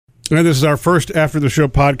And this is our first After the Show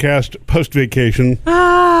podcast post-vacation.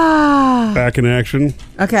 Back in action.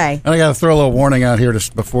 Okay. And I got to throw a little warning out here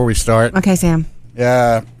just before we start. Okay, Sam.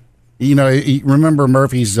 Yeah. Remember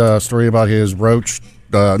Murphy's story about his roach,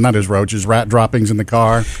 his rat droppings in the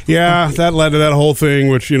car? Yeah, that led to that whole thing,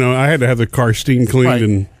 which, I had to have the car steam cleaned. Right.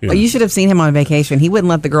 And Well, you should have seen him on vacation. He wouldn't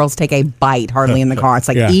let the girls take a bite hardly in the car. It's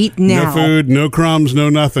like, eat now. No food, no crumbs, no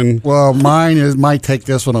nothing. Well, mine might take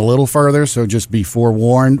this one a little further, so just be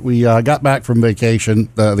forewarned. We got back from vacation,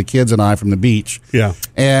 the kids and I, from the beach. Yeah.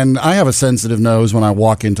 And I have a sensitive nose when I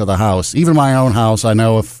walk into the house. Even my own house, I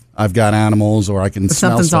know if I've got animals or I can If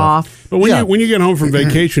smell something's stuff. off. But when you get home from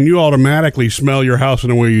vacation, you automatically smell your house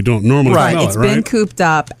in a way you don't normally Right. smell It's it, right? been cooped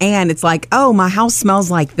up, and it's like, oh, my house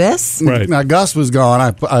smells like this? Right. Now, Gus was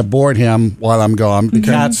gone. I board him while I'm gone. The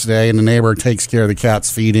cats stay, and the neighbor takes care of the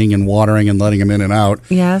cats, feeding and watering and letting them in and out.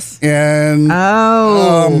 Yes. And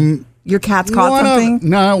Your cat's caught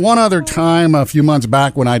something? One other time, a few months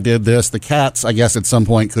back when I did this, the cats, I guess at some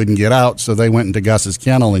point couldn't get out, so they went into Gus's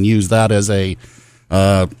kennel and used that as a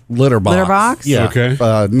litter box. Litter box? Yeah. Okay.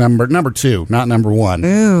 Number 2, not number 1.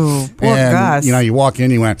 Ooh, poor And, Gus. you walk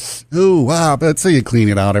in, you went, ooh, wow, but so you clean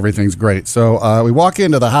it out, everything's great. So we walk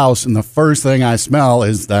into the house, and the first thing I smell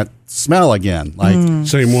is that smell again. Like,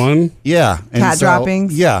 Same one? yeah. And Cat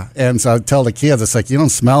droppings? Yeah. And so I tell the kids, it's like, you don't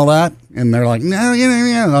smell that? And they're like, no,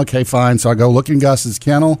 yeah. Okay, fine. So I go look in Gus's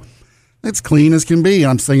kennel. It's clean as can be.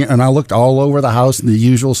 I'm thinking, and I looked all over the house in the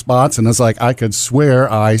usual spots, and it's like, I could swear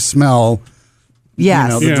I smell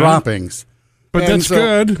yes. the Yeah. droppings. But And that's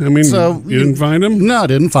good. I mean, so you didn't find them? No, I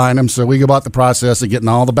didn't find them. So we go about the process of getting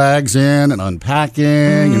all the bags in and unpacking,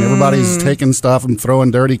 and everybody's taking stuff and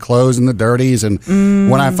throwing dirty clothes in the dirties. And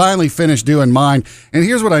when I finally finished doing mine, and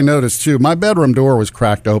here's what I noticed too: my bedroom door was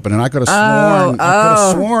cracked open, and I could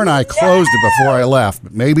have sworn I closed it before I left,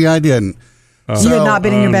 but maybe I didn't. You had not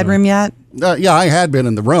been in your bedroom yet? Yeah, I had been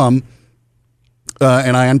in the room.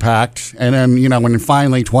 And I unpacked, and then when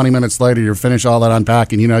finally 20 minutes later you finish all that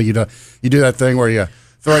unpacking, you do that thing where you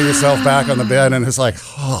throw yourself back on the bed, and it's like,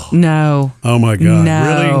 oh No. Oh, my God.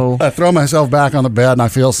 No. Really? I throw myself back on the bed, and I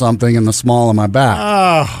feel something in the small of my back.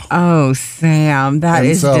 Oh, Sam, that And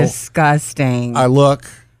is so disgusting. I look,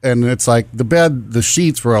 and it's like the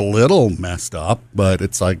sheets were a little messed up, but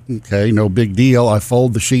it's like, okay, no big deal. I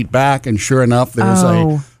fold the sheet back, and sure enough, there's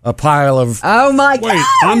a pile of oh, my God. Wait,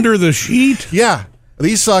 under the sheet? yeah.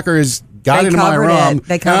 These suckers got They into my covered room. it.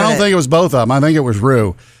 They And I covered don't it. think it was both of them. I think it was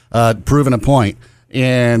Rue proving a point,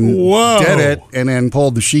 and Whoa. did it, and then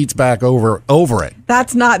pulled the sheets back over it.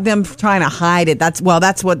 That's not them trying to hide it. That's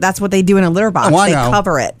what they do in a litter box. Oh, I they know.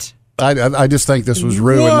 cover it. I just think this was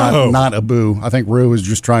Rue Whoa. and not Abu. I think Rue was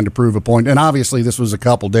just trying to prove a point, and obviously this was a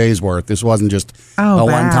couple days worth. This wasn't just Oh, a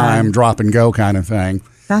bad. one-time drop and go kind of thing.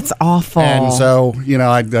 That's awful. And so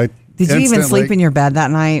I did you even sleep in your bed that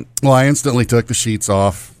night? Well, I instantly took the sheets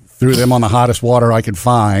off, threw them on the hottest water I could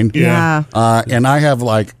find. Yeah. And I have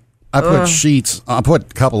I put sheets. I put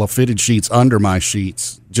a couple of fitted sheets under my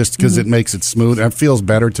sheets just because it makes it smooth. It feels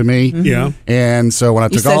better to me. Yeah. And so when I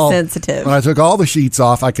You're took so sensitive. when I took all the sheets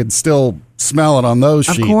off, I could still smell it on those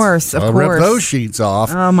Of sheets. course, So of I ripped course. those sheets off.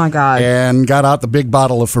 Oh, my God. And got out the big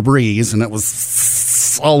bottle of Febreze, and it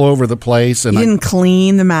was all over the place. And You didn't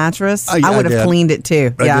clean the matmattress? I I would have did. cleaned it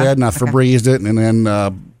too. I did, and I Febrezed it, and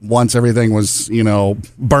then once everything was,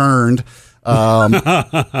 burned,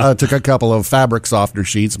 I took a couple of fabric softener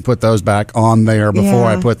sheets and put those back on there before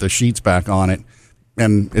I Yeah. put the sheets back on it.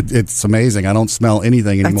 And it's amazing. I don't smell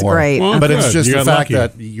anything That's anymore. great. Well, But it's good. just You the got fact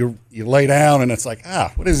lucky. that you lay down and it's like,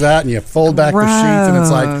 what is that? And you fold back the sheets and it's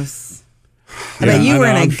like, Gross. I bet you were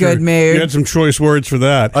in a good mood. You had some choice words for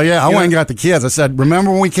that. oh yeah, I went and got the kids. I said,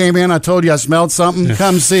 remember when we came in, I told you I smelled something?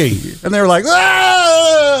 Come see. And they were like,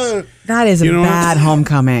 ah! That is a You know what? bad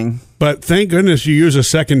homecoming. But thank goodness you used a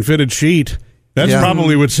second fitted sheet. That's Yeah.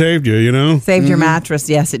 probably what saved you, Saved your mattress.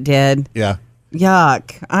 Yes, it did. Yeah.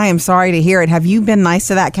 Yuck. I am sorry to hear it. Have you been nice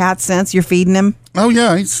to that cat since? You're feeding him? Oh,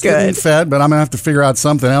 yeah, he's getting Good. fed, but I'm going to have to figure out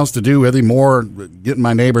something else to do with him more, getting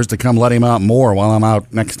my neighbors to come let him out more while I'm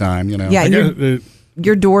out next time, Yeah, I guess,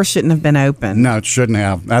 your door shouldn't have been open. No, it shouldn't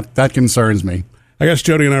have. That concerns me. I guess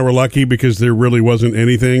Jody and I were lucky because there really wasn't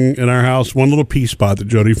anything in our house. One little pea spot that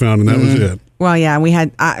Jody found, and that was it. Well, yeah, we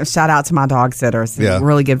had shout out to my dog sitters. Yeah.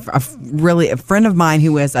 Really good. A friend of mine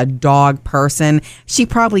who is a dog person. She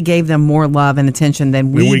probably gave them more love and attention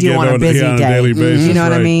than we do get on a busy on a day. daily basis, You know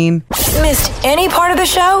what I right. mean? Missed any part of the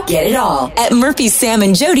show? Get it all at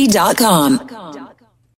murphysamandjody.com.